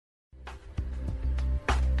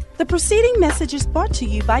The preceding message is brought to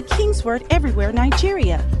you by King's Word Everywhere,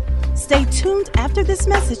 Nigeria. Stay tuned after this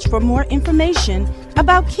message for more information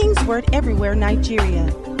about King's Word Everywhere,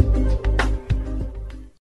 Nigeria.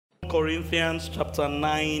 Corinthians chapter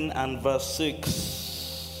 9 and verse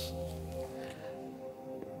 6.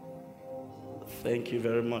 Thank you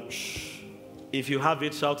very much. If you have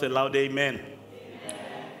it, shout aloud, amen.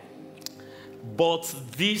 But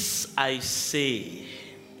this I say.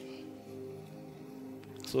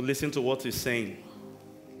 So listen to what he's saying.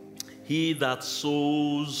 He that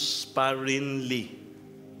sows sparingly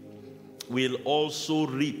will also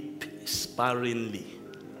reap sparingly.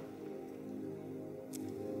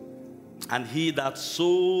 And he that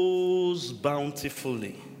sows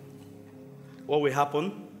bountifully, what will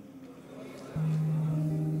happen?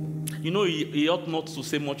 You know, he ought not to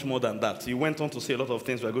say much more than that. He went on to say a lot of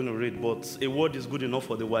things we're going to read, but a word is good enough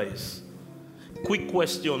for the wise. Quick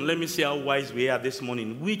question, let me see how wise we are this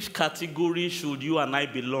morning. Which category should you and I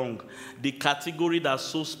belong? The category that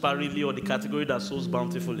sows sparingly or the category that sows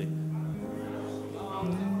bountifully?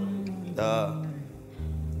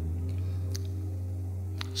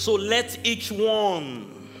 So let each one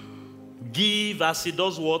give as he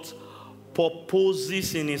does what?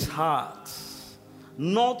 Purposes in his heart.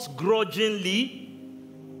 Not grudgingly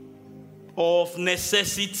or of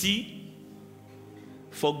necessity,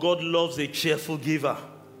 for God loves a cheerful giver.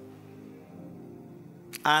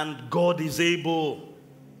 And God is able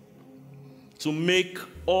to make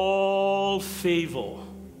all favor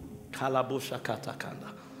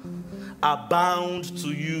abound to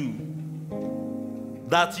you,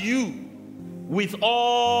 that you, with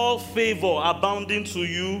all favor abounding to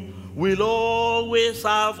you, will always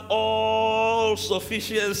have all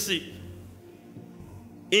sufficiency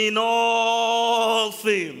in all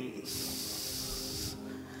things,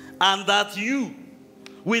 and that you,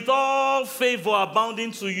 with all favor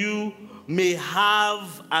abounding to you, may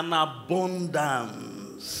have an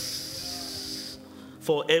abundance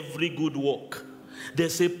for every good work.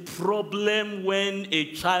 There's a problem when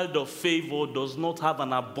a child of favor does not have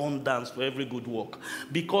an abundance for every good work,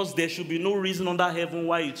 because there should be no reason under heaven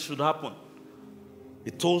why it should happen.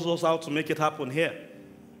 It tells us how to make it happen here.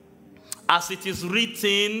 As it is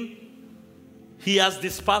written, he has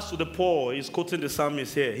dispersed to the poor. He's quoting the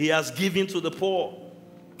psalmist here. He has given to the poor.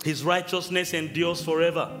 His righteousness endures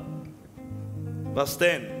forever. Verse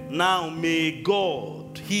 10. Now may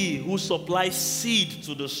God, he who supplies seed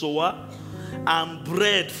to the sower and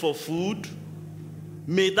bread for food,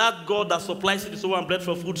 may that God that supplies seed to the sower and bread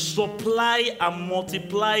for food supply and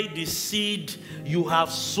multiply the seed you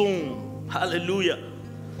have sown. Hallelujah.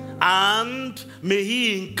 And may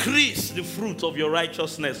he increase the fruit of your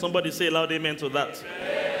righteousness. Somebody say loud amen to that.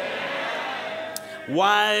 Amen.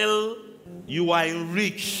 While you are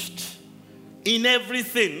enriched in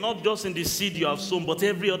everything, not just in the seed you have sown, but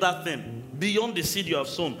every other thing beyond the seed you have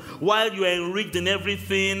sown. While you are enriched in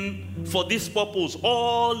everything for this purpose,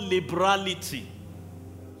 all liberality,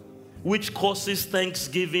 which causes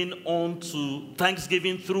thanksgiving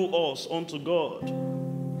through us unto God.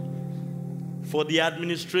 For the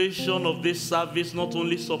administration of this service not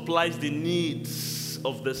only supplies the needs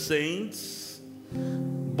of the saints,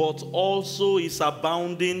 but also is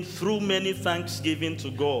abounding through many thanksgiving to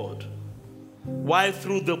God. While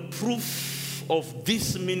through the proof of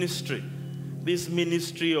this ministry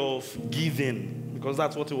of giving, because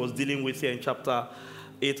that's what he was dealing with here in chapter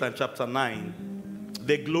 8 and chapter 9,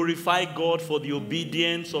 they glorify God for the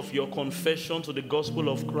obedience of your confession to the gospel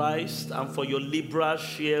of Christ and for your liberal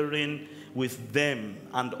sharing with them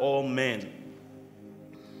and all men.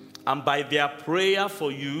 And by their prayer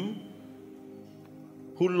for you,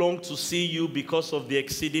 who long to see you because of the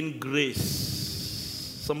exceeding grace.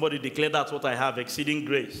 Somebody declare that's what I have: exceeding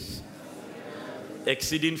grace,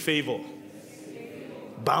 exceeding favor,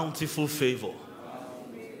 bountiful favor.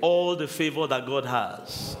 All the favor that God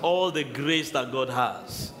has, all the grace that God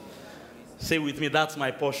has. Say with me, that's my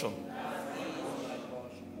portion.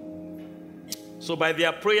 So by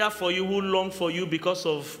their prayer for you, who long for you because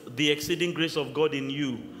of the exceeding grace of God in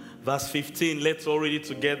you. Verse 15, let's all read it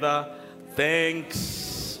together.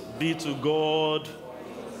 Thanks be to God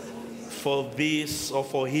for this, or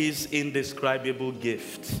for his indescribable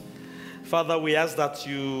gift. Father, we ask that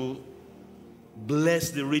you bless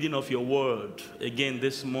the reading of your word again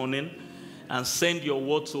this morning, and send your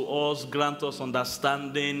word to us. Grant us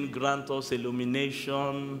understanding, grant us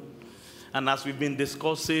illumination. And as we've been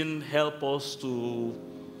discussing, help us to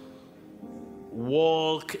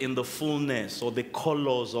walk in the fullness or the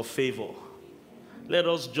colors of favor. Let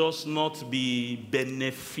us just not be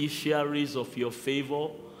beneficiaries of your favor,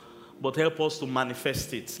 but help us to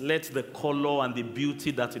manifest it. Let the color and the beauty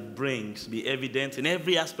that it brings be evident in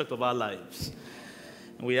every aspect of our lives.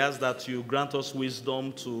 And we ask that you grant us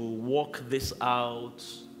wisdom to walk this out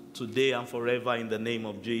today and forever in the name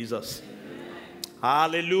of Jesus.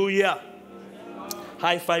 Hallelujah.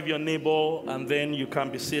 High five your neighbor, and then you can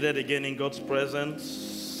be seated again in God's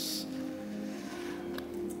presence.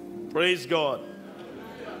 Praise God.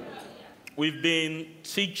 We've been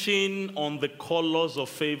teaching on the colors of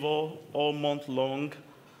favor all month long.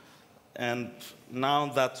 And now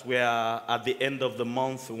that we are at the end of the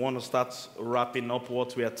month, we want to start wrapping up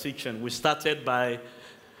what we are teaching. We started by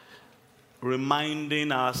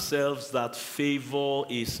reminding ourselves that favor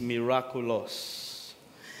is miraculous.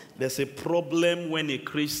 There's a problem when a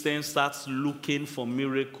Christian starts looking for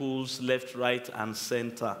miracles left, right, and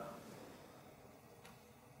center.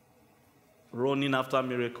 Running after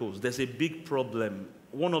miracles. There's a big problem.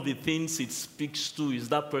 One of the things it speaks to is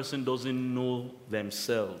that person doesn't know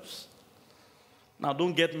themselves. Now,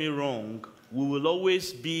 don't get me wrong. We will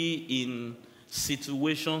always be in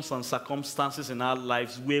situations and circumstances in our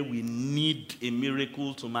lives where we need a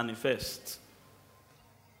miracle to manifest.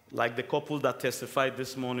 Like the couple that testified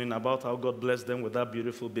this morning about how God blessed them with that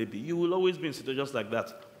beautiful baby. You will always be in situations like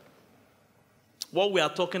that. What we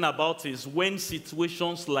are talking about is when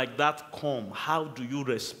situations like that come, how do you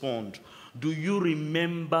respond? Do you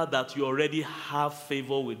remember that you already have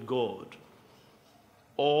favor with God?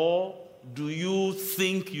 Or do you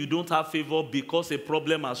think you don't have favor because a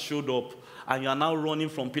problem has showed up and you are now running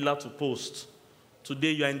from pillar to post?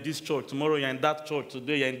 Today you are in this church, tomorrow you are in that church,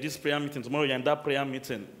 today you are in this prayer meeting, tomorrow you are in that prayer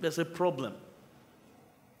meeting. There's a problem.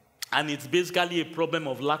 And it's basically a problem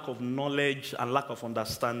of lack of knowledge and lack of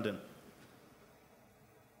understanding.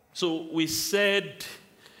 So we said,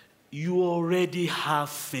 you already have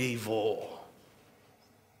favor.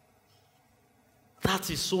 That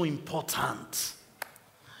is so important.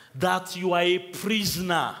 That you are a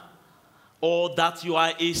prisoner or that you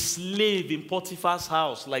are a slave in Potiphar's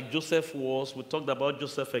house like Joseph was. We talked about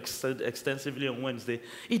Joseph extensively on Wednesday.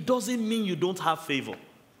 It doesn't mean you don't have favor.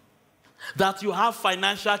 That you have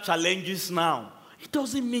financial challenges now. It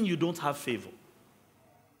doesn't mean you don't have favor.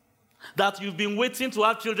 That you've been waiting to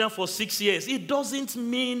have children for 6 years. It doesn't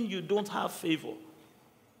mean you don't have favor.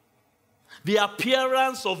 The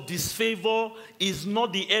appearance of disfavor is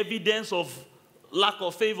not the evidence of lack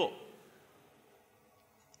of favor.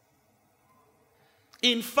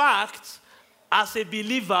 In fact, as a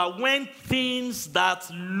believer, when things that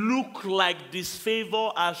look like disfavor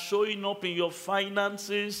are showing up in your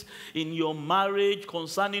finances, in your marriage,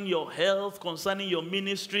 concerning your health, concerning your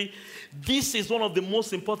ministry, this is one of the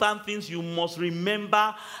most important things you must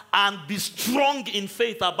remember and be strong in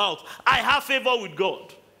faith about. I have favor with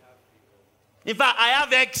God. In fact, I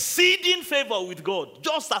have exceeding favor with God,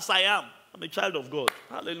 just as I am. I'm a child of God.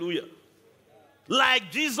 Hallelujah.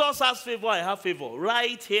 Like Jesus has favor, I have favor.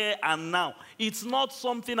 Right here and now. It's not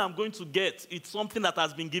something I'm going to get. It's something that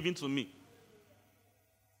has been given to me.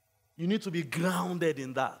 You need to be grounded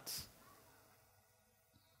in that.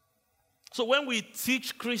 So when we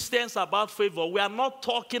teach Christians about favor, we are not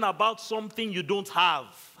talking about something you don't have.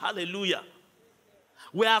 Hallelujah.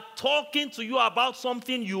 We are talking to you about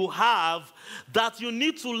something you have that you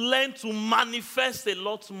need to learn to manifest a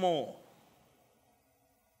lot more.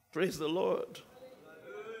 Praise the Lord.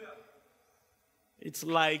 It's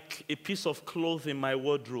like a piece of clothing in my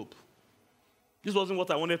wardrobe. This wasn't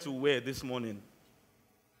what I wanted to wear this morning.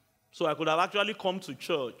 So I could have actually come to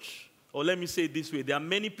church. Or let me say it this way. There are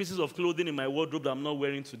many pieces of clothing in my wardrobe that I'm not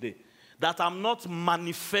wearing today. That I'm not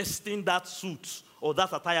manifesting that suit or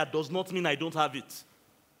that attire does not mean I don't have it.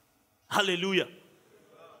 Hallelujah.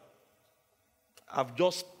 I've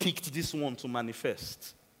just picked this one to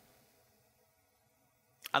manifest.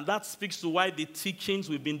 And that speaks to why the teachings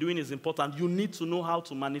we've been doing is important. You need to know how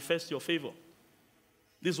to manifest your favor.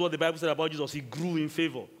 This is what the Bible said about Jesus. He grew in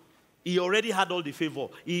favor. He already had all the favor.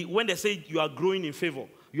 When they say you are growing in favor,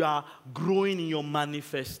 you are growing in your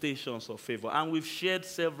manifestations of favor. And we've shared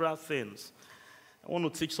several things. I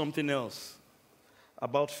want to teach something else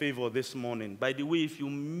about favor this morning. By the way, if you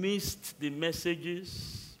missed the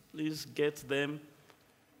messages, please get them.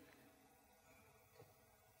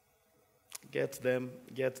 Get them,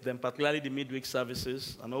 particularly the midweek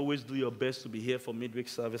services, and always do your best to be here for midweek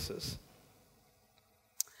services.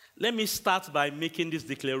 Let me start by making this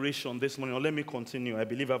declaration this morning, or let me continue. I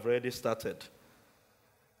believe I've already started.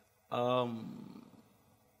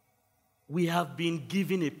 We have been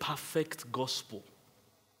given a perfect gospel.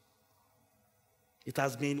 It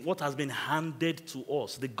has been what has been handed to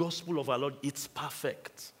us. The gospel of our Lord, it's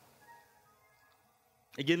perfect.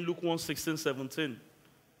 Again, Luke 1:16-17.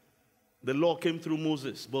 The law came through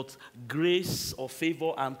Moses, but grace or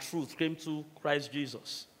favor and truth came to Christ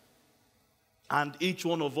Jesus. And each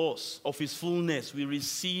one of us, of his fullness, we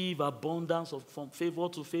receive abundance from favor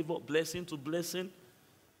to favor, blessing to blessing,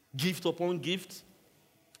 gift upon gift.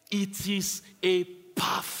 It is a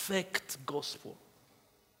perfect gospel.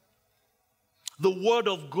 The word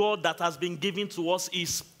of God that has been given to us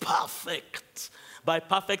is perfect. By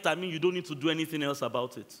perfect, I mean you don't need to do anything else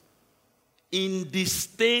about it. In the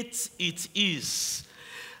state it is,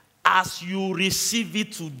 as you receive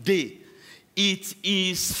it today, it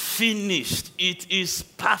is finished. It is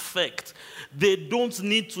perfect. They don't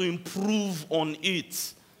need to improve on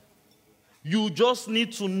it. You just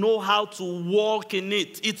need to know how to walk in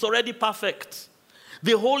it. It's already perfect.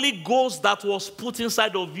 The Holy Ghost that was put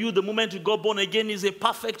inside of you the moment you got born again is a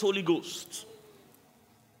perfect Holy Ghost.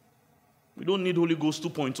 We don't need Holy Ghost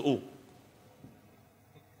 2.0.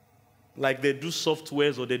 Like they do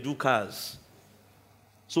softwares or they do cars.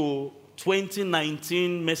 So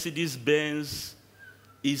 2019 Mercedes-Benz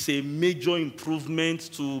is a major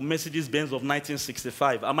improvement to Mercedes-Benz of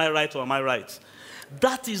 1965. Am I right or am I right?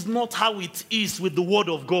 That is not how it is with the Word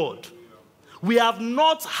of God. We have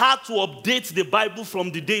not had to update the Bible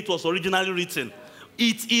from the day it was originally written.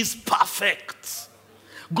 It is perfect.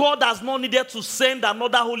 God has not needed to send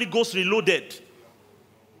another Holy Ghost reloaded.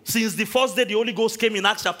 Since the first day the Holy Ghost came in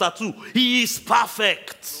Acts chapter 2, he is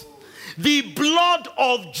perfect. The blood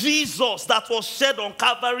of Jesus that was shed on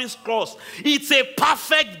Calvary's cross, it's a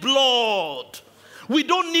perfect blood. We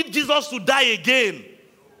don't need Jesus to die again.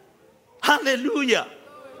 Hallelujah.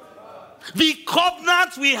 The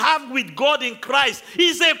covenant we have with God in Christ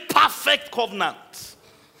is a perfect covenant.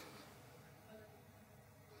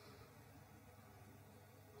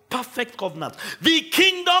 Perfect covenant. The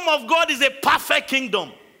kingdom of God is a perfect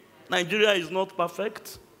kingdom. Nigeria is not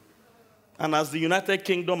perfect. And as the United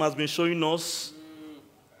Kingdom has been showing us,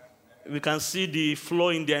 we can see the flaw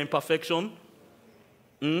in their imperfection.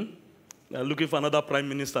 They are looking for another prime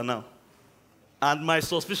minister now. And my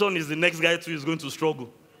suspicion is the next guy too is going to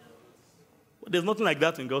struggle. But there's nothing like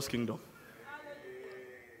that in God's kingdom.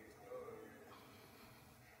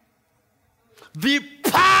 The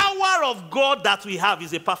power of God that we have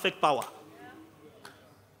is a perfect power.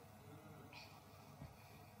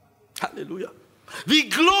 Hallelujah. The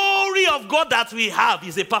glory of God that we have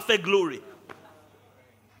is a perfect glory.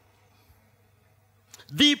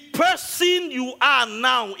 The person you are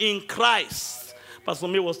now in Christ. Pastor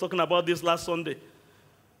May was talking about this last Sunday.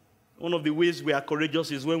 One of the ways we are courageous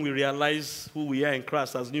is when we realize who we are in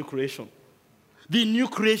Christ as new creation. The new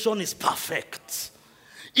creation is perfect.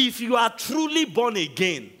 If you are truly born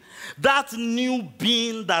again, that new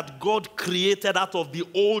being that God created out of the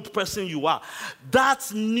old person you are,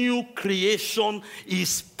 that new creation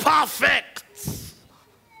is perfect.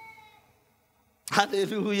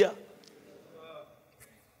 Hallelujah.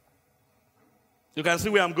 You can see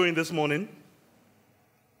where I'm going this morning.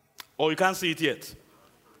 Or you can't see it yet.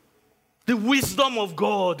 The wisdom of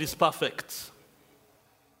God is perfect.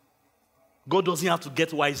 God doesn't have to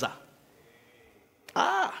get wiser.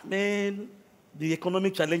 Man, the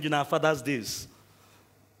economic challenge in our father's days,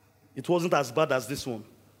 it wasn't as bad as this one.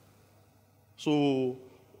 So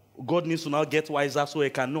God needs to now get wiser so he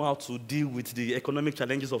can know how to deal with the economic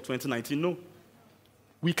challenges of 2019. No.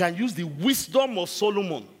 We can use the wisdom of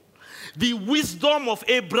Solomon, the wisdom of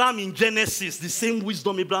Abraham in Genesis, the same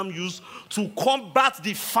wisdom Abraham used to combat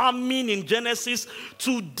the famine in Genesis,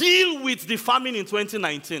 to deal with the famine in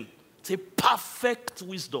 2019. It's a perfect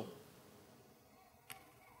wisdom.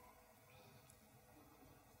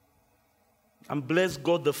 And bless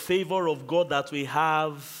God, the favor of God that we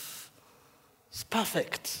have is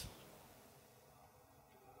perfect.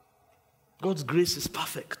 God's grace is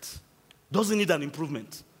perfect. Doesn't need an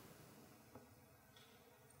improvement.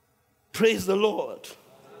 Praise the Lord.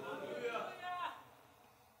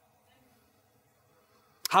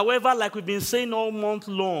 However, like we've been saying all month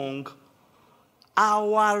long,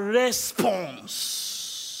 our response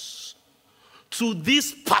to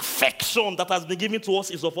this perfection that has been given to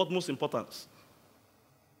us is of utmost importance.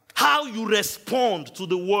 How you respond to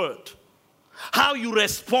the word, how you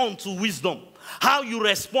respond to wisdom, how you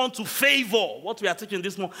respond to favor, what we are teaching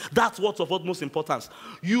this morning, that's what's of utmost importance.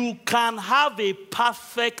 You can have a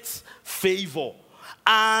perfect favor,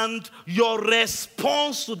 and your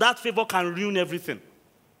response to that favor can ruin everything.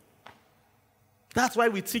 That's why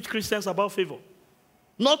we teach Christians about favor.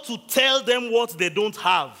 Not to tell them what they don't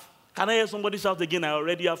have. Can I hear somebody shout again, I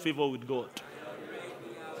already have favor with God?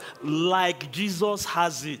 Like Jesus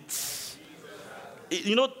has it.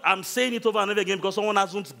 You know, I'm saying it over and over again because someone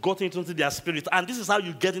hasn't gotten it into their spirit. And this is how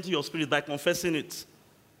you get into your spirit, by confessing it.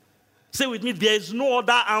 Say with me, there is no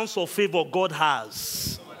other ounce of favor God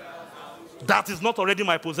has that is not already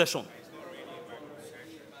my possession.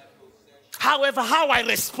 However, how I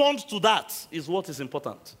respond to that is what is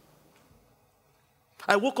important.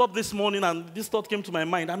 I woke up this morning and this thought came to my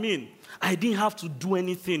mind. I didn't have to do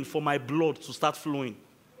anything for my blood to start flowing.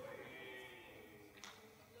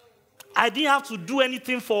 I didn't have to do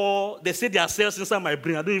anything for, they say there are cells inside my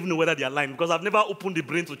brain. I don't even know whether they are lying because I've never opened the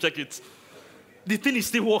brain to check it. The thing is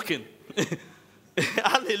still working.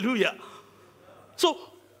 Hallelujah. So,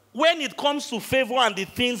 when it comes to favor and the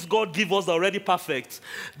things God gives us are already perfect,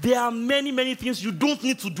 there are many, many things you don't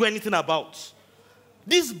need to do anything about.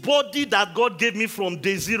 This body that God gave me from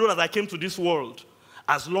day zero that I came to this world,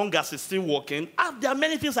 as long as it's still working, there are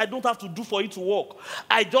many things I don't have to do for it to work.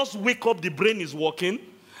 I just wake up, the brain is working.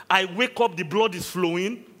 I wake up, the blood is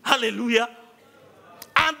flowing. Hallelujah.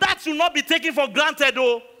 And that should not be taken for granted,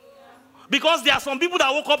 though. Because there are some people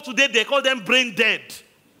that woke up today, they call them brain dead.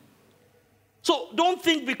 So don't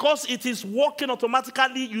think because it is working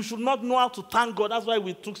automatically, you should not know how to thank God. That's why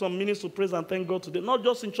we took some minutes to praise and thank God today. Not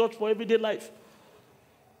just in church, for everyday life.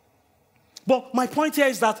 But my point here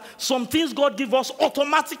is that some things God gives us,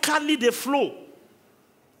 automatically they flow.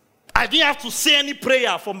 I didn't have to say any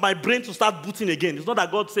prayer for my brain to start booting again. It's not that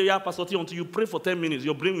God say, Pastor T, until you pray for 10 minutes,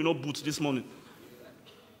 your brain will not boot this morning.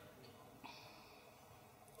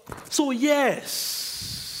 So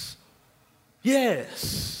yes.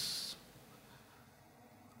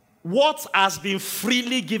 What has been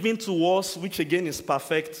freely given to us, which again is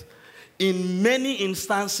perfect, in many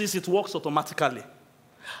instances it works automatically.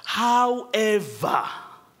 However,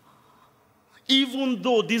 even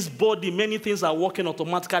though this body, many things are working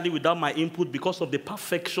automatically without my input because of the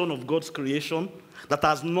perfection of God's creation that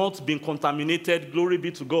has not been contaminated, glory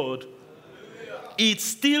be to God, it's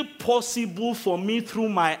still possible for me through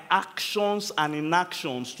my actions and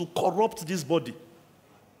inactions to corrupt this body.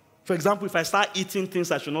 For example, if I start eating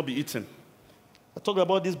things I should not be eating. I talked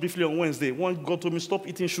about this briefly on Wednesday. One God told me, stop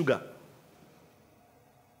eating sugar.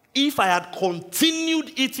 If I had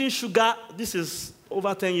continued eating sugar, this is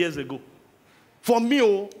over 10 years ago. For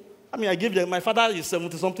me, I gave them, my father is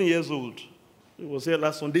 70-something years old. He was here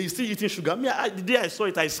last Sunday. He's still eating sugar. The day I saw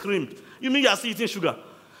it, I screamed. You mean you are still eating sugar?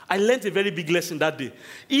 I learned a very big lesson that day.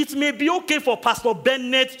 It may be okay for Pastor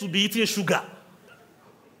Bennett to be eating sugar.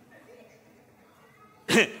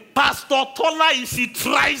 Pastor Tola, if he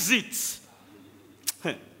tries it,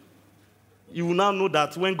 you will now know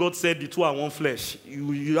that when God said the two are one flesh,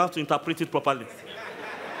 you have to interpret it properly.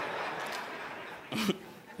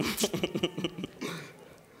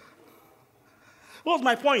 What's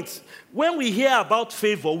my point? When we hear about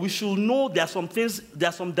favor, we should know there are some things, there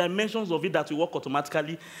are some dimensions of it that will work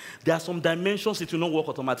automatically. There are some dimensions it will not work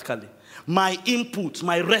automatically. My input,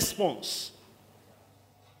 my response.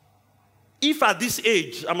 If at this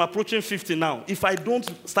age, I'm approaching 50 now, if I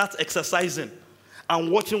don't start exercising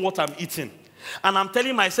and watching what I'm eating, and I'm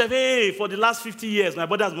telling myself, hey, for the last 50 years, my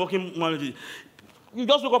body has been working manually. You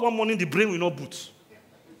just wake up one morning, the brain will not boot.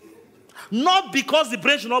 Not because the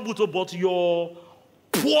brain should not boot, but your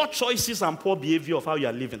poor choices and poor behavior of how you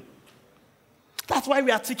are living. That's why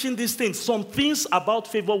we are teaching these things. Some things about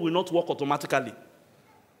favor will not work automatically.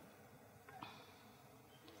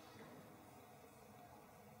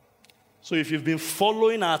 So if you've been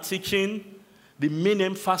following our teaching, the main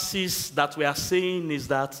emphasis that we are saying is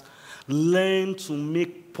that learn to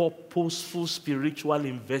make purposeful spiritual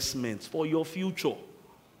investments for your future.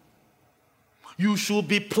 You should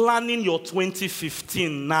be planning your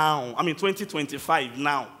 2025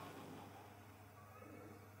 now.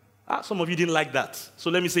 Some of you didn't like that. So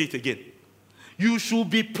let me say it again. You should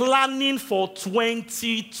be planning for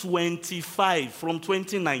 2025 from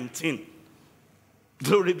 2019.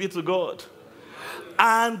 Glory be to God.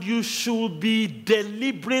 And you should be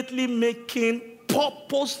deliberately making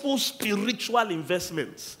purposeful spiritual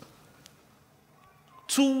investments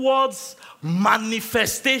towards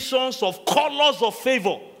manifestations of colors of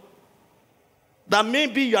favor that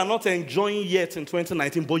maybe you are not enjoying yet in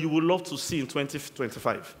 2019, but you would love to see in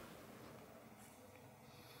 2025.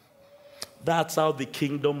 That's how the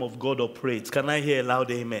kingdom of God operates. Can I hear a loud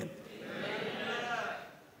amen? Amen.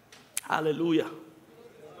 Hallelujah.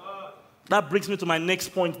 That brings me to my next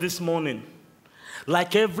point this morning.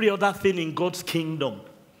 Like every other thing in God's kingdom,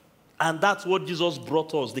 and that's what Jesus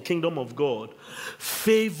brought us, the kingdom of God.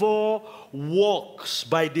 Favor works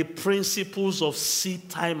by the principles of seed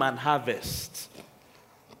time and harvest.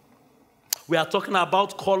 We are talking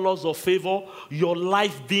about colors of favor, your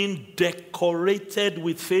life being decorated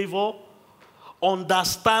with favor.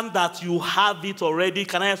 Understand that you have it already.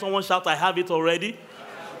 Can I hear someone shout, I have it already?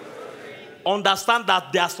 understand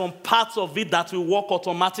that there are some parts of it that will work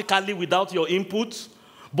automatically without your input,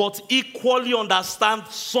 but equally understand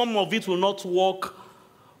some of it will not work,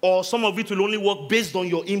 or some of it will only work based on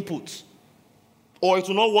your input, or it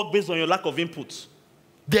will not work based on your lack of input.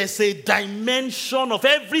 There's a dimension of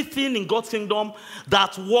everything in God's kingdom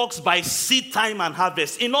that works by seed time and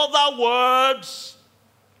harvest. In other words,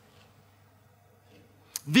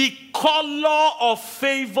 the color of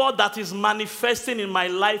favor that is manifesting in my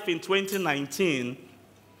life in 2019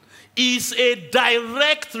 is a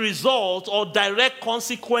direct result or direct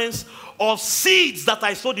consequence of seeds that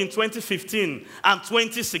I sowed in 2015 and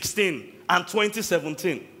 2016 and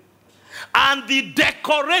 2017. And the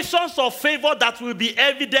decorations of favor that will be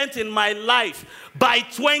evident in my life by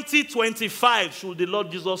 2025, should the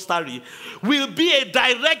Lord Jesus tarry, will be a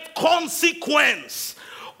direct consequence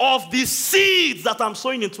of the seeds that I'm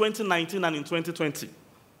sowing in 2019 and in 2020.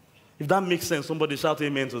 If that makes sense, somebody shout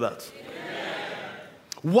amen to that. Amen.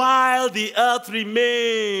 While the earth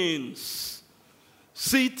remains,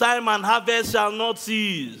 seed time and harvest shall not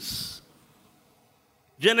cease.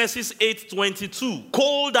 Genesis 8:22.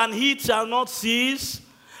 Cold and heat shall not cease.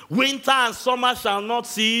 Winter and summer shall not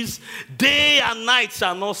cease. Day and night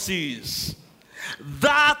shall not cease.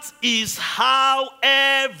 That is how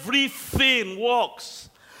everything works.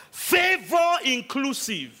 Favor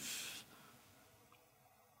inclusive.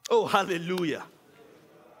 Oh, hallelujah.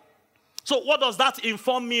 So what does that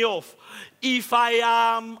inform me of? If I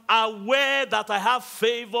am aware that I have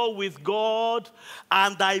favor with God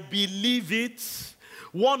and I believe it,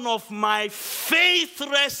 one of my faith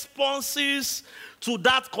responses to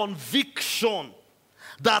that conviction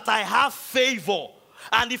that I have favor,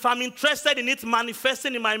 and if I'm interested in it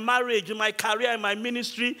manifesting in my marriage, in my career, in my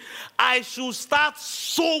ministry, I should start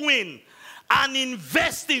sowing and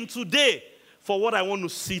investing today for what I want to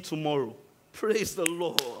see tomorrow. Praise the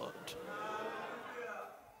Lord.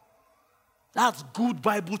 That's good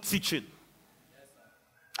Bible teaching.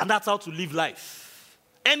 And that's how to live life.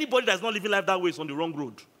 Anybody that's not living life that way is on the wrong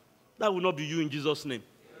road. That will not be you in Jesus' name.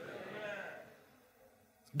 Amen.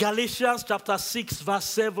 Galatians chapter 6 verse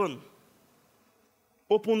 7.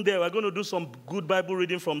 Open there. We're going to do some good Bible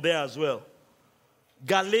reading from there as well.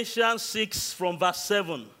 Galatians 6 from verse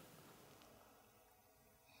 7.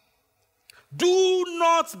 Do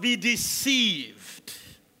not be deceived.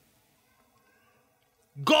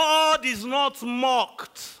 God is not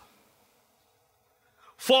mocked.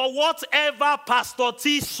 For whatever Pastor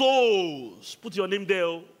T sows, put your name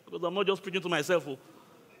there, because I'm not just preaching to myself.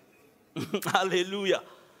 Hallelujah.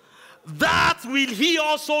 That will he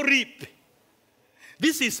also reap.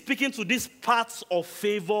 This is speaking to these parts of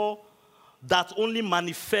favor that only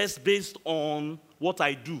manifest based on what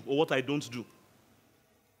I do or what I don't do.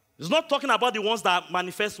 It's not talking about the ones that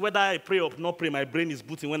manifest whether I pray or not pray. My brain is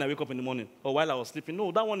booting when I wake up in the morning or while I was sleeping.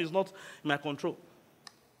 No, that one is not in my control.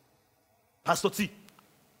 Pastor T,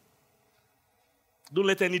 don't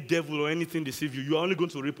let any devil or anything deceive you. You are only going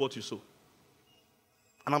to reap what you sow.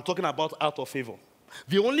 And I'm talking about out of favor.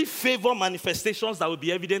 The only favor manifestations that will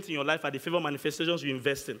be evident in your life are the favor manifestations you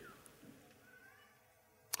invest in.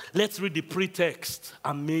 Let's read the pretext.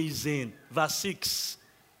 Amazing. Verse 6.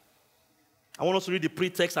 I want us to read the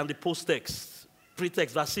pretext and the post-text.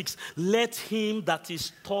 Pretext, verse 6. Let him that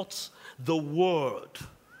is taught the word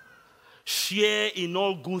share in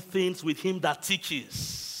all good things with him that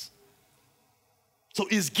teaches. So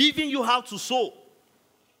he's giving you how to sow.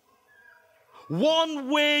 One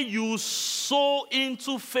way you sow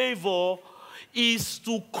into favor is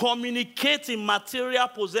to communicate in material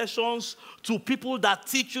possessions to people that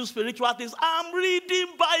teach you spiritual things. I'm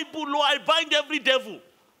reading Bible, Lord, I bind every devil.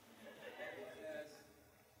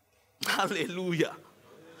 Hallelujah.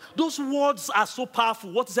 Those words are so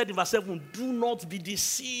powerful. What is said in verse 7? Do not be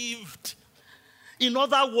deceived. In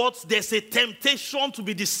other words, there's a temptation to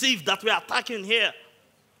be deceived that we're attacking here.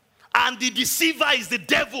 And the deceiver is the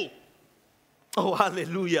devil. Oh,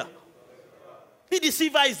 hallelujah. The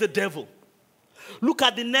deceiver is the devil. Look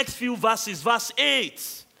at the next few verses. Verse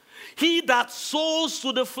 8. He that sows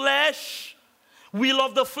to the flesh will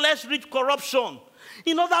of the flesh reap corruption.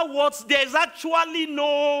 In other words, there is actually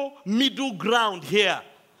no middle ground here.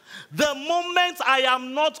 The moment I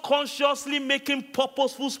am not consciously making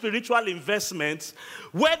purposeful spiritual investments,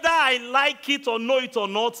 whether I like it or know it or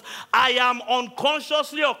not, I am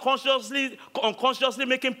unconsciously or unconsciously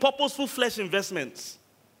making purposeful flesh investments.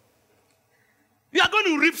 You are going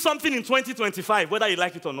to reap something in 2025, whether you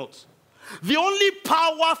like it or not. The only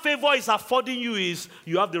power favor is affording you is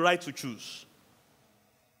you have the right to choose.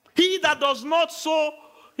 He that does not sow,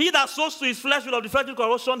 he that sows to his flesh will of the flesh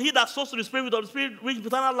corruption, he that sows to the spirit will of the spirit reach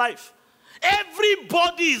eternal life.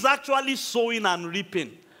 Everybody is actually sowing and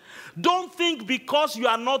reaping. Don't think because you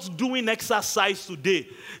are not doing exercise today,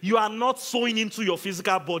 you are not sowing into your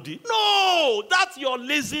physical body. No, that's your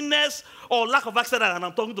laziness or lack of exercise. And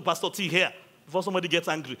I'm talking to Pastor T here before somebody gets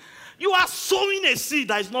angry. You are sowing a seed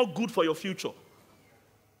that is not good for your future.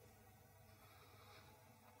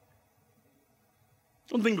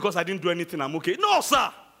 Don't think because I didn't do anything, I'm okay. No,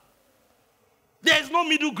 sir. There is no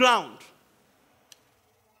middle ground.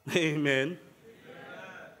 Amen.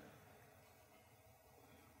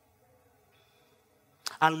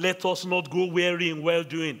 And let us not grow weary in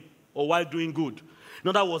well-doing or while doing good. In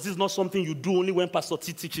other words, this is not something you do only when Pastor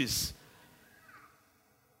T teaches.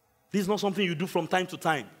 This is not something you do from time to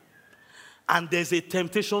time. And there's a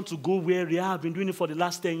temptation to go weary. I've been doing it for the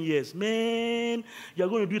last 10 years. Man, you're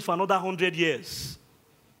going to do it for another 100 years.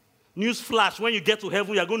 Newsflash, when you get to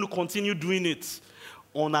heaven, you're going to continue doing it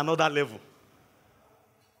on another level.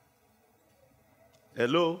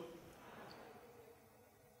 Hello?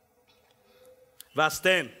 Verse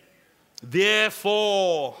 10.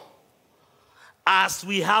 Therefore, as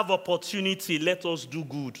we have opportunity, let us do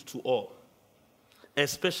good to all,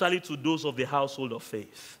 especially to those of the household of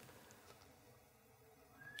faith.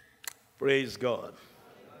 Praise God.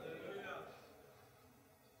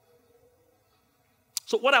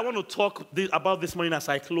 So what I want to talk about this morning as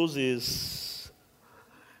I close is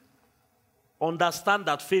understand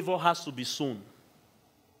that favor has to be sown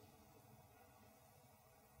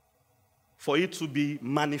for it to be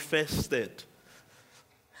manifested.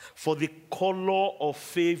 For the color of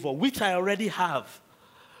favor, which I already have,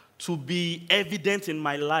 to be evident in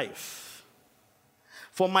my life.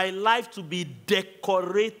 For my life to be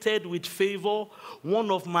decorated with favor,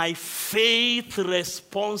 one of my faith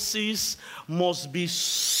responses must be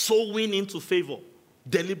sowing into favor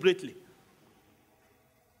deliberately.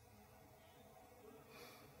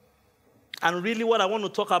 And really what I want to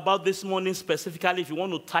talk about this morning specifically, if you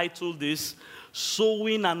want to title this,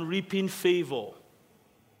 Sowing and Reaping Favor.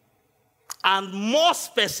 And more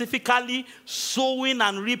specifically, sowing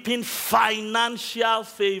and reaping financial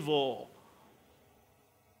favor.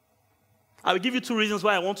 I will give you two reasons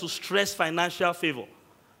why I want to stress financial favor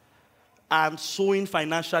and sowing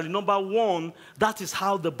financially. Number one, that is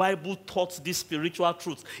how the Bible taught this spiritual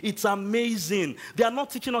truth. It's amazing. They are not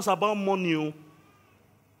teaching us about money.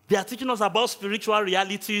 They are teaching us about spiritual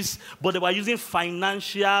realities, but they were using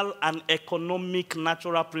financial and economic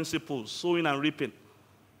natural principles, sowing and reaping,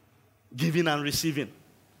 giving and receiving.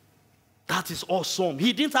 That is awesome.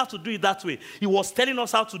 He didn't have to do it that way. He was telling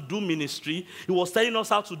us how to do ministry. He was telling us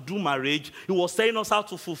how to do marriage. He was telling us how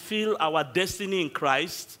to fulfill our destiny in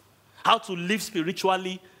Christ, how to live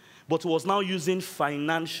spiritually, but he was now using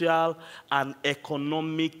financial and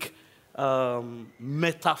economic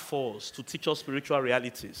metaphors to teach us spiritual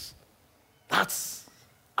realities. That's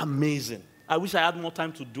amazing. I wish I had more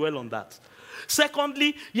time to dwell on that.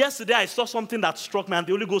 Secondly, yesterday I saw something that struck me, and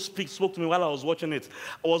the Holy Ghost spoke to me while I was watching it.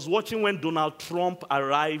 I was watching when Donald Trump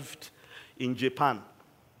arrived in Japan.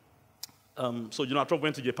 So Donald Trump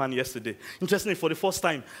went to Japan yesterday. Interestingly, for the first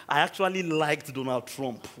time, I actually liked Donald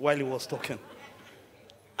Trump while he was talking.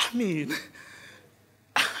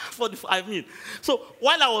 So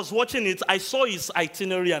while I was watching it, I saw his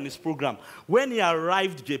itinerary and his program. When he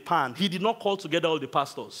arrived in Japan, he did not call together all the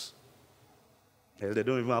pastors. They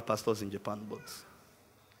don't even have pastors in Japan, but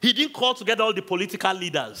he didn't call together all the political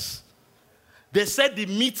leaders. They said the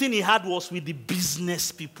meeting he had was with the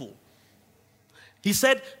business people. He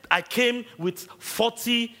said, I came with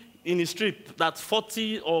 40 in his trip, that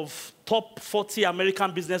 40 of top 40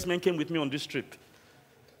 American businessmen came with me on this trip.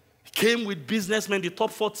 He came with businessmen, the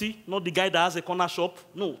top 40, not the guy that has a corner shop.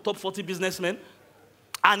 No, top 40 businessmen.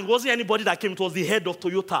 And it wasn't anybody that came, it was the head of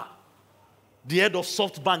Toyota, the head of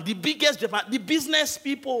SoftBank, the biggest Japan, the business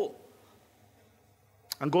people.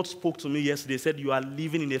 And God spoke to me yesterday. He said, you are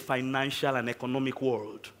living in a financial and economic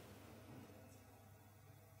world.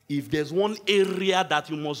 If there's one area that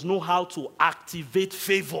you must know how to activate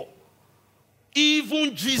favor,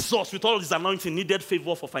 even Jesus, with all his anointing, needed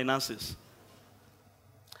favor for finances.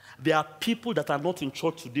 There are people that are not in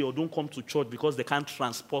church today or don't come to church because they can't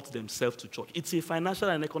transport themselves to church. It's a financial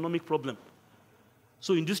and economic problem.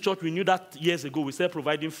 So in this church, we knew that years ago. We started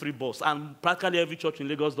providing free bus. And practically every church in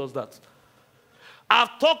Lagos does that.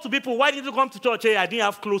 I've talked to people, why did you come to church? Hey, I didn't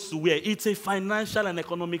have clothes to wear. It's a financial and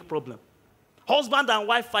economic problem. Husband and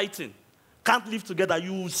wife fighting. Can't live together.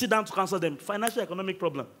 You sit down to counsel them. Financial, economic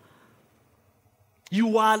problem.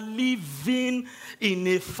 You are living in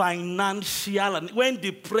a financial, and when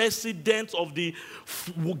the president of the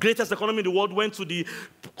greatest economy in the world went to the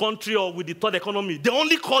country or with the third economy. They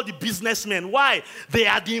only call the businessmen. Why? They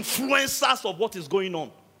are the influencers of what is going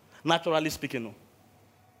on, naturally speaking. No?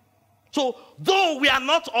 So, though we are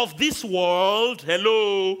not of this world,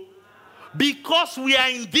 hello, because we are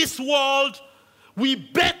in this world, we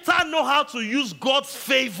better know how to use God's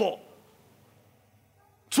favor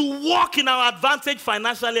to work in our advantage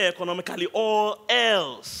financially, economically, or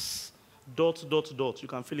else, ... You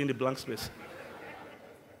can fill in the blank space.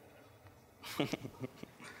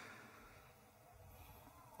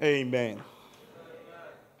 Amen.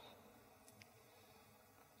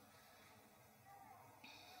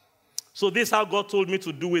 So this is how God told me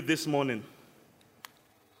to do it this morning.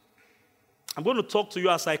 I'm going to talk to you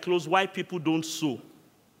as I close why people don't sow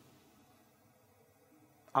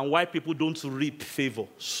and why people don't reap favor.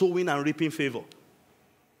 Sowing and reaping favor.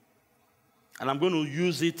 And I'm going to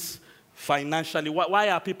use it financially. Why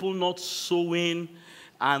are people not sowing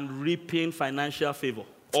and reaping financial favor?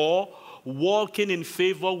 Or walking in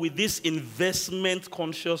favor with this investment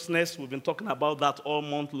consciousness? We've been talking about that all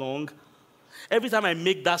month long. Every time I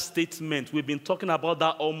make that statement, we've been talking about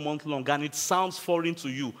that all month long, and it sounds foreign to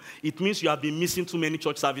you. It means you have been missing too many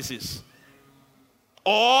church services.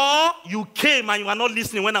 Or you came and you were not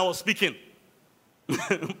listening when I was speaking.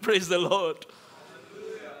 Praise the Lord.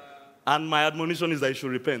 Hallelujah. And my admonition is that you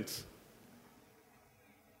should repent.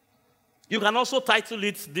 You can also title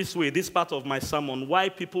it this way, this part of my sermon, Why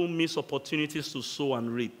People Miss Opportunities to Sow and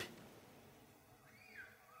Reap.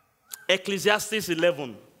 Ecclesiastes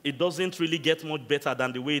 11. It doesn't really get much better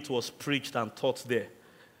than the way it was preached and taught there.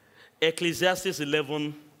 Ecclesiastes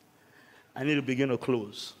 11, I need to begin to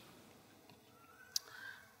close.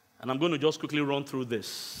 And I'm going to just quickly run through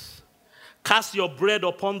this. Cast your bread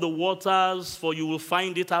upon the waters, for you will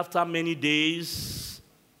find it after many days.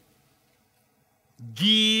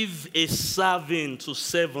 Give a serving to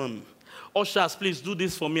 7. Ushers, please do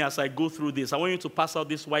this for me as I go through this. I want you to pass out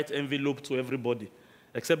this white envelope to everybody,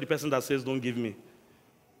 except the person that says, don't give me.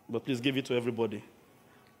 But please give it to everybody.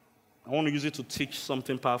 I want to use it to teach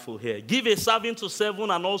something powerful here. Give a serving to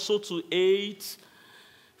 7 and also to 8,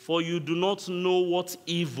 for you do not know what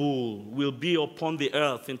evil will be upon the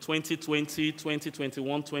earth in 2020,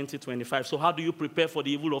 2021, 2025. So how do you prepare for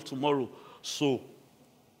the evil of tomorrow? So,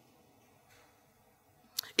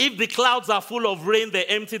 if the clouds are full of rain, they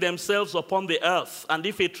empty themselves upon the earth. And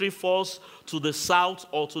if a tree falls to the south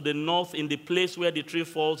or to the north, in the place where the tree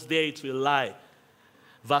falls, there it will lie.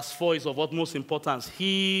 Verse 4 is of utmost importance.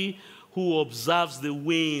 He who observes the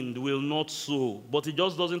wind will not sow. But it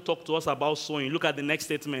just doesn't talk to us about sowing. Look at the next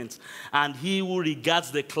statement. And he who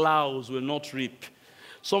regards the clouds will not reap.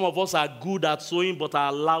 Some of us are good at sowing, but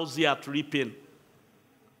are lousy at reaping.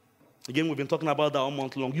 Again, we've been talking about that all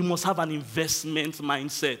month long. You must have an investment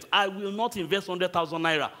mindset. I will not invest 100,000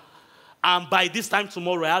 naira. And by this time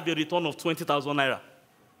tomorrow, I have a return of 20,000 naira.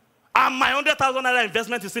 And my 100,000 naira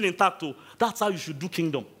investment is still intact too. That's how you should do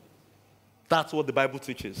kingdom. That's what the Bible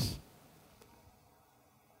teaches.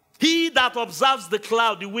 He that observes the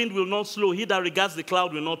cloud, the wind will not slow. He that regards the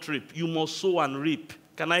cloud will not reap. You must sow and reap.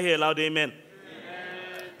 Can I hear a loud amen?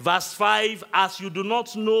 Amen. Verse 5, as you do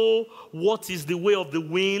not know what is the way of the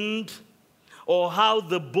wind, or how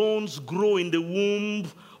the bones grow in the womb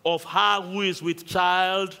of her who is with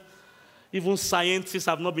child. Even scientists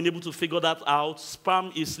have not been able to figure that out.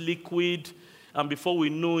 Sperm is liquid, and before we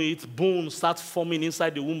know it, bones start forming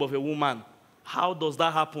inside the womb of a woman. How does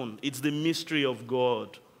that happen? It's the mystery of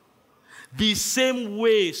God. The same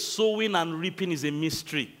way sowing and reaping is a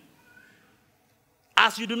mystery.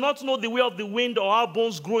 As you do not know the way of the wind or how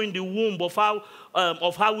bones grow in the womb of how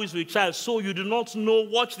who is with child, so you do not know,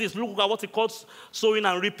 watch this, look at what it calls sowing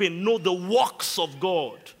and reaping. Know the works of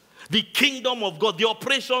God. The kingdom of God, the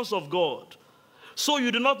operations of God. So you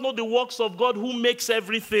do not know the works of God who makes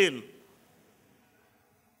everything.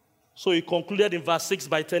 So he concluded in verse 6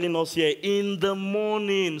 by telling us here, in the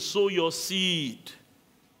morning sow your seed.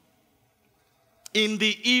 In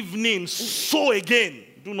the evening sow again.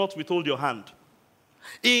 Do not withhold your hand.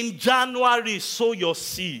 In January sow your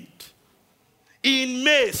seed. In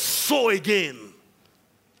May sow again.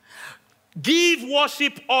 Give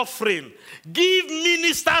worship offering. Give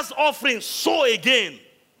ministers offering. Sow again.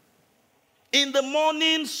 In the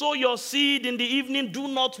morning, sow your seed. In the evening, do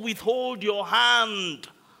not withhold your hand.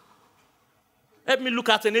 Let me look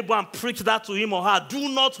at a neighbor and preach that to him or her. Do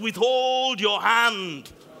not withhold your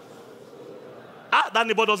hand. That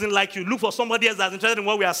neighbor doesn't like you. Look for somebody else that's interested in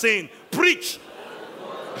what we are saying. Preach.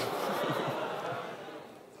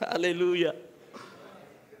 Hallelujah.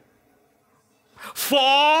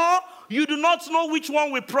 For you do not know which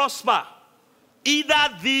one will prosper,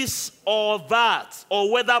 either this or that,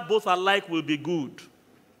 or whether both alike will be good.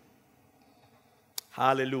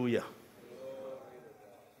 Hallelujah.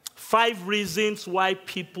 5 reasons why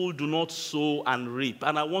people do not sow and reap.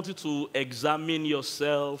 And I want you to examine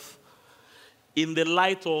yourself in the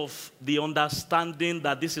light of the understanding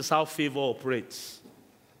that this is how favor operates,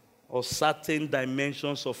 or certain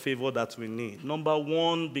dimensions of favor that we need. Number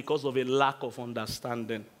 1, because of a lack of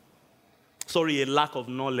understanding. A lack of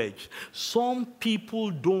knowledge. Some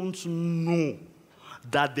people don't know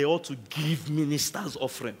that they ought to give ministers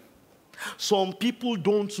offering. Some people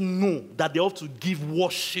don't know that they ought to give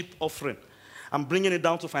worship offering. I'm bringing it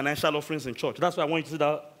down to financial offerings in church. That's why I want you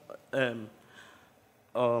to see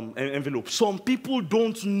that envelope. Some people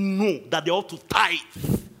don't know that they ought to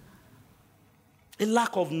tithe. A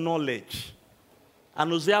lack of knowledge.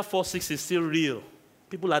 And Hosea 4:6 is still real.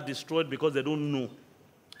 People are destroyed because they don't know.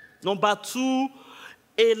 Number 2,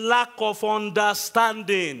 a lack of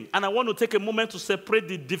understanding. And I want to take a moment to separate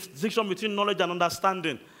the distinction between knowledge and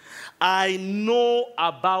understanding. I know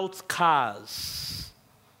about cars,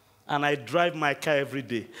 and I drive my car every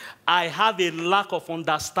day. I have a lack of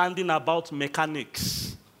understanding about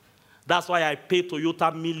mechanics. That's why I pay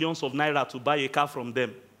Toyota millions of naira to buy a car from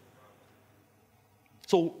them.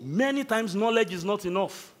 So many times knowledge is not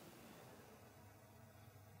enough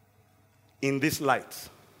in this light.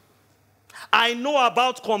 I know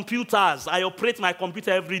about computers. I operate my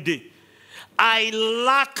computer every day. I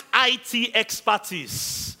lack IT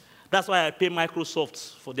expertise. That's why I pay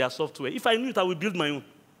Microsoft for their software. If I knew it, I would build my own.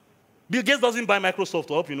 Bill Gates doesn't buy Microsoft.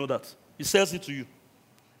 I hope you know that. He sells it to you.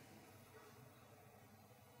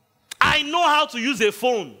 I know how to use a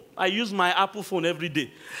phone. I use my Apple phone every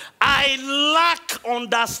day. I lack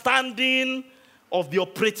understanding of the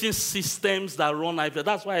operating systems that run iPad.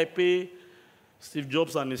 That's why I pay Steve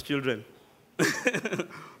Jobs and his children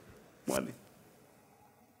money.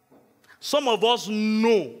 Some of us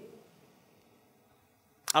know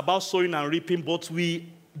about sowing and reaping, but we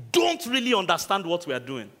don't really understand what we are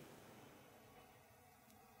doing.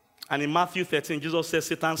 And in Matthew 13, Jesus says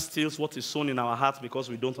Satan steals what is sown in our hearts because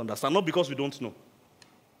we don't understand, not because we don't know.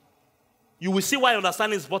 You will see why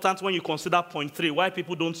understanding is important when you consider point 3, why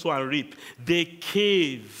people don't sow and reap. They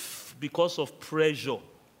cave because of pressure.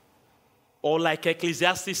 Or like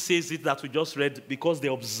Ecclesiastes says it that we just read, because they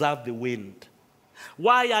observe the wind.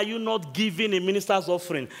 Why are you not giving a minister's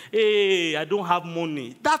offering? Hey, I don't have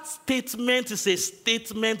money. That statement is a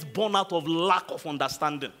statement born out of lack of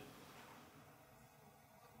understanding.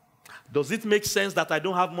 Does it make sense that I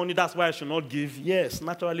don't have money, that's why I should not give? Yes,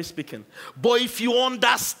 naturally speaking. But if you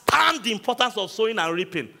understand the importance of sowing and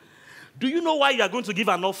reaping, do you know why you are going to give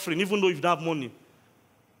an offering even though you don't have money?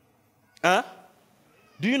 Huh?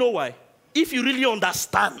 Do you know why? If you really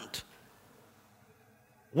understand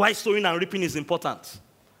why sowing and reaping is important.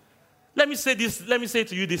 Let me say it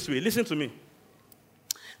to you this way. Listen to me.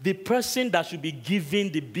 The person that should be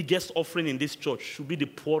giving the biggest offering in this church should be the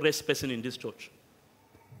poorest person in this church.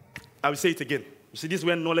 I will say it again. You see, this is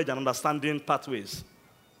where knowledge and understanding pathways.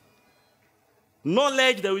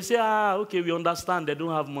 Knowledge, they will say, okay, we understand, they don't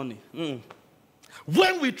have money.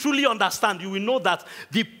 When we truly understand, you will know that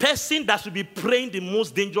the person that should be praying the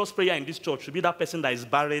most dangerous prayer in this church should be that person that is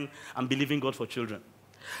barren and believing God for children.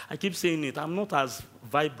 I keep saying it. I'm not as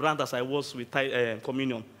vibrant as I was with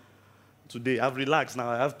communion today. I've relaxed now.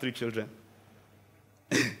 I have 3 children.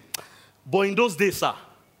 But in those days, sir,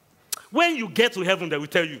 when you get to heaven, they will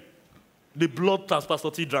tell you, the blood that Pastor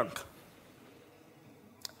T drank.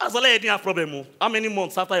 As I didn't have problem. How many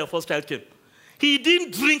months after your first child came? He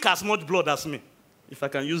didn't drink as much blood as me, if I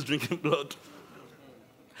can use drinking blood.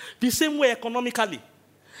 The same way economically.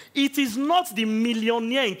 It is not the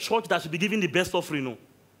millionaire in church that should be giving the best offering. No.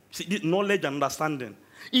 See, the knowledge and understanding.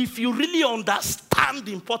 If you really understand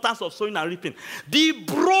the importance of sowing and reaping, the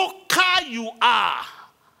broker you are,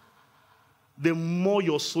 the more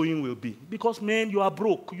your sowing will be. Because, man, you are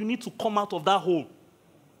broke. You need to come out of that hole.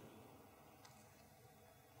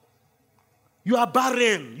 You are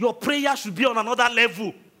barren. Your prayer should be on another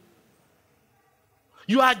level.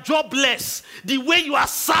 You are jobless. The way you are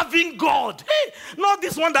serving God. Hey, not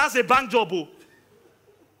this one that has a bank job. Oh.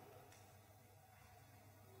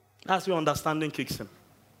 That's where understanding kicks in.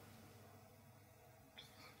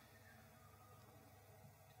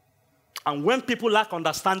 And when people lack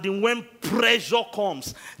understanding, when pressure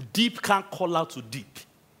comes, deep can't call out to deep.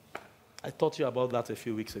 I taught you about that a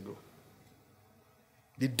few weeks ago.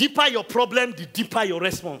 The deeper your problem, the deeper your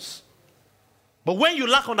response. But when you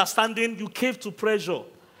lack understanding, you cave to pressure.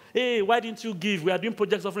 Hey, why didn't you give? We are doing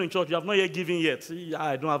projects offering in church. You have not yet given yet.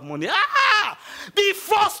 I don't have money. The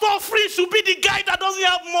first offering should be the guy that doesn't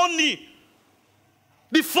have money.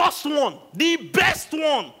 The first one. The best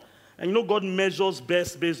one. And you know God measures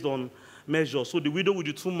best based on measure. So the widow with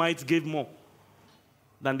the 2 mites gave more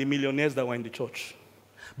than the millionaires that were in the church.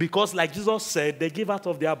 Because like Jesus said, they give out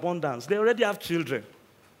of their abundance. They already have children.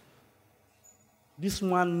 This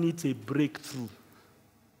one needs a breakthrough.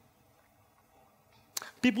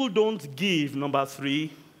 People don't give, number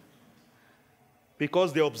 3,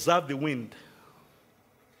 because they observe the wind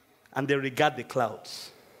and they regard the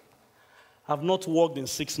clouds. I've not worked in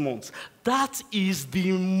 6 months. That is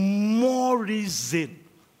the more reason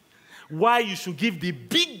why you should give the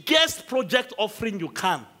biggest project offering you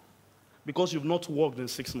can, because you've not worked in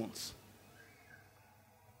 6 months.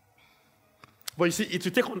 But you see, it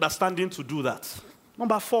will take understanding to do that.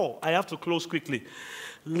 Number 4, I have to close quickly.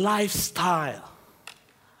 Lifestyle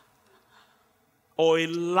or a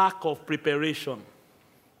lack of preparation.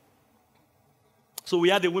 So we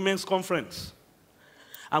had a women's conference,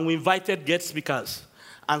 and we invited guest speakers,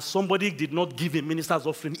 and somebody did not give a minister's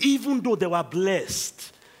offering, even though they were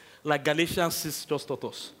blessed, like Galatians 6 just taught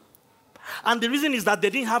us. And the reason is that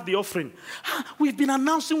they didn't have the offering. We've been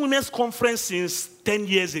announcing women's conference since 10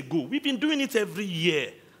 years ago. We've been doing it every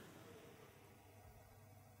year.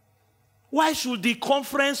 Why should the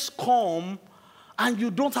conference come and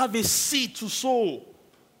you don't have a seed to sow?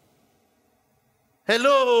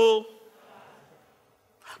 Hello?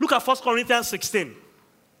 Look at 1 Corinthians 16.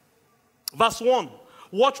 Verse 1.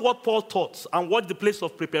 Watch what Paul taught and watch the place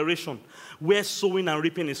of preparation where sowing and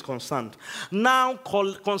reaping is concerned. Now,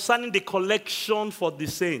 concerning the collection for the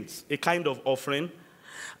saints, a kind of offering,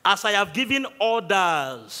 as I have given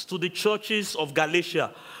orders to the churches of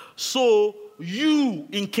Galatia, so you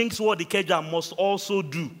in Kingsword Ikeja must also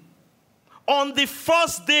do. On the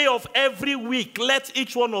first day of every week, let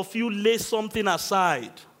each one of you lay something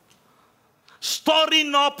aside,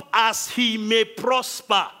 storing up as he may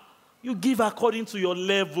prosper. You give according to your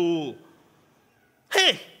level.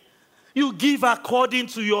 Hey, you give according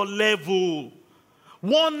to your level.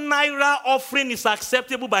 1 naira offering is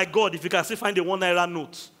acceptable by God if you can still find a 1 naira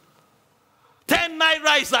note. 10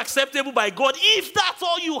 naira is acceptable by God if that's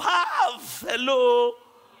all you have. Hello?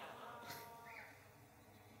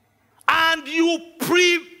 And you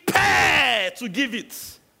prepare to give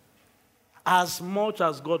it as much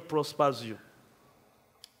as God prospers you.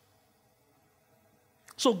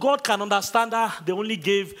 So God can understand that they only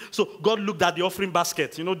gave. So God looked at the offering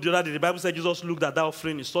basket. You know, the other day, the Bible said Jesus looked at that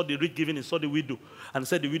offering. He saw the rich giving. He saw the widow. And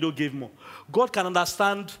said the widow gave more. God can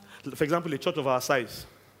understand, for example, a church of our size.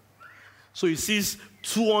 So he sees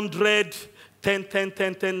 200, 10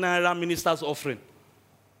 naira ministers offering.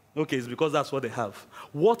 Okay, it's because that's what they have.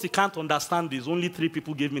 What he can't understand is only 3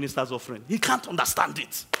 people gave ministers offering. He can't understand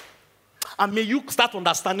it. And may you start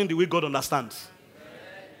understanding the way God understands.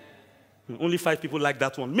 Only 5 people like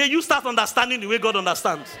that one. May you start understanding the way God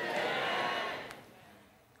understands.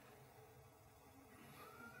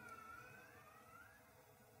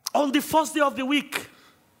 On the first day of the week,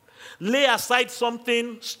 lay aside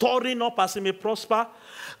something, storing up as he may prosper,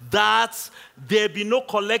 that there be no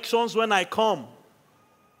collections when I come.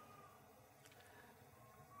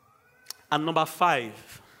 And number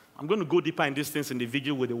 5, I'm going to go deeper in these things in the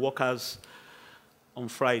vigil with the workers on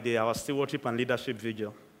Friday, our stewardship and leadership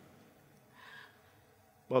vigil.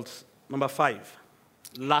 But number 5,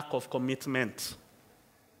 lack of commitment.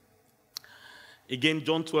 Again,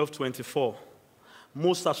 John 12:24.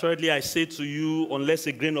 Most assuredly I say to you, unless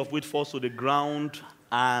a grain of wheat falls to the ground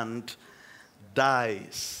and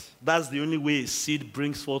dies. That's the only way a seed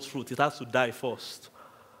brings forth fruit. It has to die first.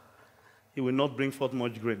 It will not bring forth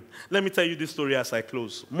much grain. Let me tell you this story as I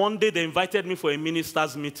close. Monday, they invited me for a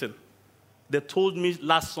minister's meeting. They told me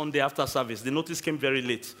last Sunday after service. The notice came very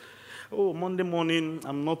late. Oh, Monday morning,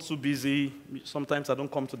 I'm not too busy. Sometimes I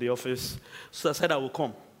don't come to the office. So I said I will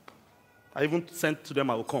come. I even sent to them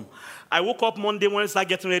I will come. I woke up Monday when I started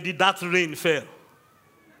getting ready. That rain fell.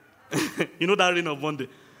 You know that rain of Monday?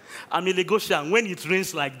 I'm a Lagosian. When it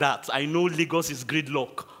rains like that, I know Lagos is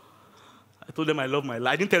gridlock. I told them I love my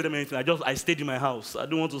life. I didn't tell them anything. I stayed in my house. I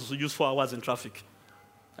don't want to use 4 hours in traffic.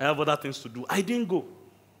 I have other things to do. I didn't go.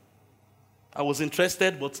 I was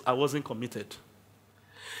interested, but I wasn't committed.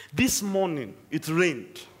 This morning, it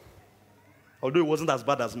rained. Although it wasn't as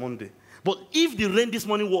bad as Monday. But if the rain this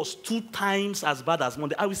morning was 2 times as bad as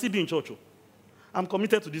Monday, I will still be in church. I'm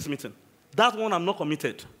committed to this meeting. That one, I'm not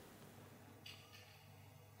committed.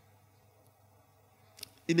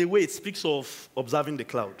 In a way, it speaks of observing the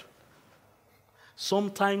cloud.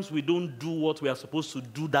 Sometimes we don't do what we are supposed to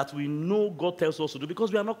do that we know God tells us to do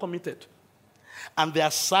because we are not committed. And there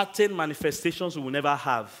are certain manifestations we will never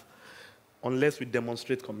have unless we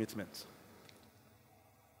demonstrate commitment.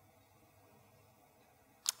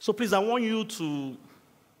 So please, I want you to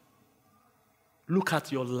look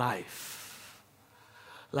at your life.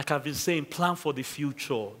 Like I've been saying, plan for the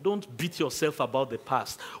future. Don't beat yourself about the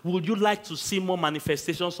past. Would you like to see more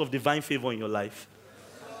manifestations of divine favor in your life?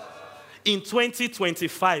 In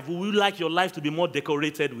 2025, would you like your life to be more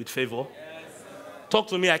decorated with favor? Yes, talk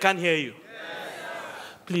to me, I can't hear you. Yes,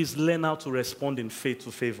 please learn how to respond in faith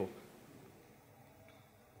to favor.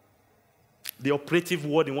 The operative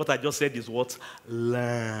word in what I just said is what?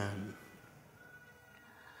 Learn.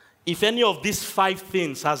 If any of these 5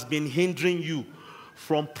 things has been hindering you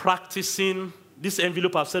from practicing, this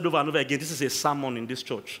envelope I've said over and over again, this is a sermon in this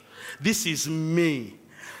church. This is me.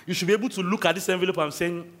 You should be able to look at this envelope and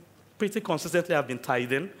saying, pretty consistently I've been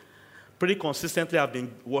tithing. Pretty consistently I've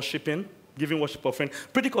been worshiping, giving worship offering.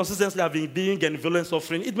 Pretty consistently I've been doing benevolence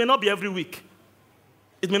offering. It may not be every week.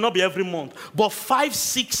 It may not be every month. But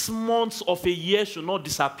 5-6 months of a year should not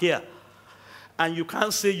disappear. And you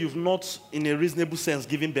can't say you've not, in a reasonable sense,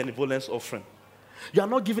 given benevolence offering. You are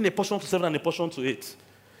not giving a portion to 7 and a portion to 8.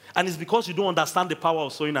 And it's because you don't understand the power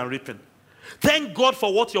of sowing and reaping. Thank God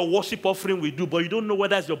for what your worship offering will do, but you don't know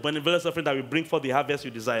whether it's your benevolence offering that will bring forth the harvest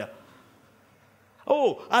you desire.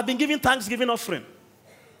 Oh, I've been giving Thanksgiving offering.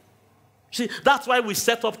 See, that's why we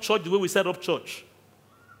set up church the way we set up church.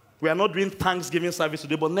 We are not doing Thanksgiving service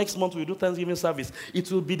today, but next month we'll do Thanksgiving service.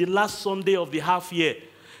 It will be the last Sunday of the half year.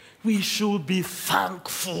 We should be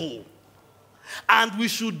thankful. And we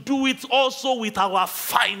should do it also with our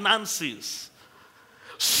finances.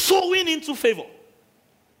 Sowing into favor.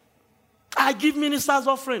 I give ministers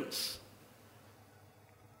offerings.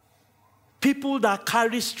 People that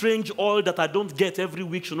carry strange oil that I don't get every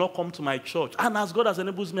week should not come to my church. And as God has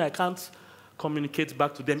enabled me, I can't communicate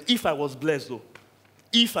back to them. If I was blessed, though.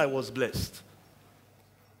 If I was blessed.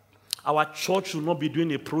 Our church should not be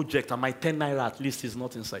doing a project and my 10 naira at least is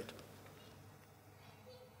not inside.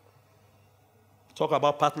 Talk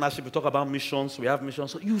about partnership, we talk about missions, we have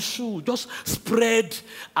missions. So you should just spread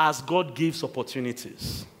as God gives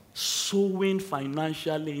opportunities. Sowing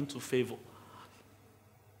financially into favor.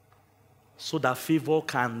 So that favor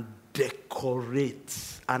can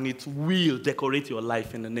decorate. And it will decorate your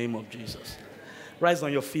life in the name of Jesus. Rise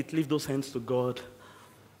on your feet, lift those hands to God.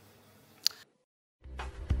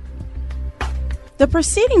 The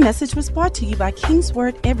preceding message was brought to you by King's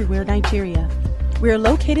Word Everywhere, Nigeria. We are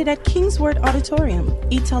located at King's Word Auditorium,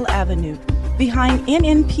 Etel Avenue, behind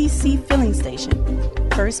NNPC Filling Station,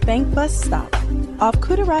 First Bank Bus Stop, off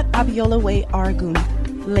Kudirat Abiola Way, Oregun,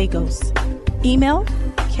 Lagos. Email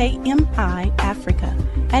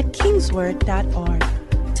kmiafrica@kingsword.org.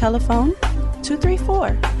 Telephone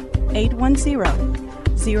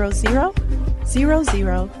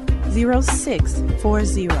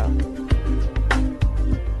 234-810-00000640.